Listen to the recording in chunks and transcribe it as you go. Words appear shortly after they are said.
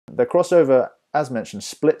the crossover, as mentioned,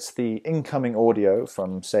 splits the incoming audio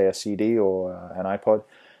from, say, a CD or an iPod,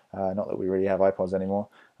 not that we really have iPods anymore,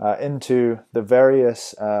 into the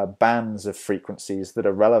various bands of frequencies that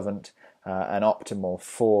are relevant and optimal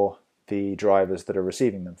for the drivers that are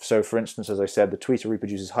receiving them. So for instance, as I said, the tweeter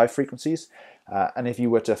reproduces high frequencies, and if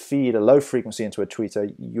you were to feed a low frequency into a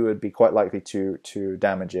tweeter, you would be quite likely to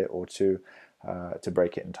damage it or to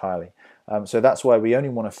break it entirely. So that's why we only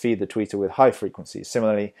want to feed the tweeter with high frequencies.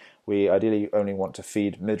 Similarly, we ideally only want to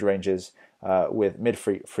feed mid-ranges with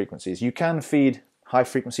mid-frequencies. You can feed high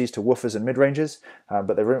frequencies to woofers and mid-ranges,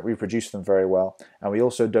 but they won't reproduce them very well. And we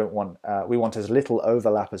also don't want, we want as little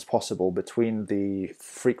overlap as possible between the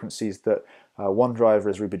frequencies that one driver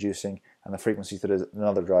is reproducing and the frequencies that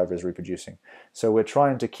another driver is reproducing. So we're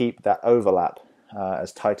trying to keep that overlap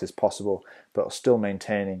as tight as possible, but still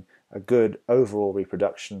maintaining a good overall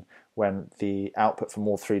reproduction when the output from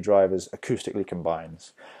all three drivers acoustically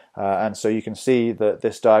combines. And so you can see that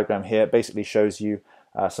this diagram here basically shows you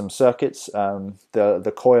some circuits.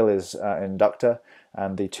 The coil is an inductor,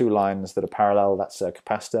 and the two lines that are parallel, that's a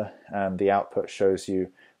capacitor, and the output shows you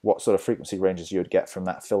what sort of frequency ranges you would get from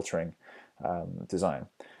that filtering design.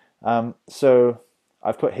 So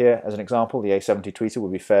I've put here as an example, the A70 tweeter will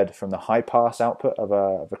be fed from the high pass output of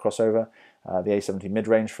a crossover, the A70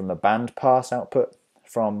 mid-range from the band pass output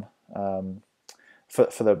from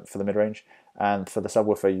for the mid-range, and for the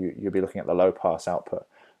subwoofer you'll be looking at the low pass output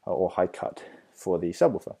or high cut for the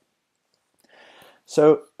subwoofer.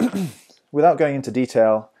 So without going into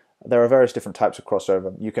detail, there are various different types of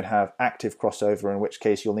crossover. You can have active crossover, in which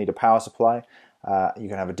case you'll need a power supply. You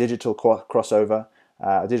can have a digital crossover.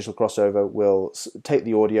 A digital crossover will take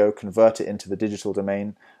the audio, convert it into the digital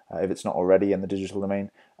domain, if it's not already in the digital domain,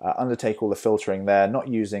 undertake all the filtering there, not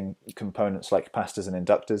using components like capacitors and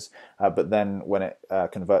inductors, but then when it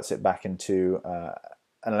converts it back into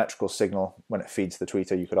an electrical signal, when it feeds the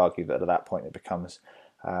tweeter, you could argue that at that point it becomes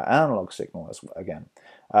an analog signal again.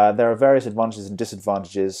 There are various advantages and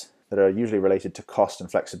disadvantages that are usually related to cost and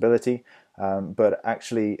flexibility, but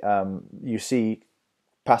actually you see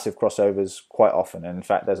passive crossovers quite often, and in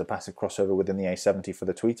fact there's a passive crossover within the A70 for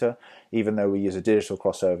the tweeter, even though we use a digital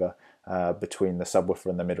crossover between the subwoofer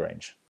and the mid-range.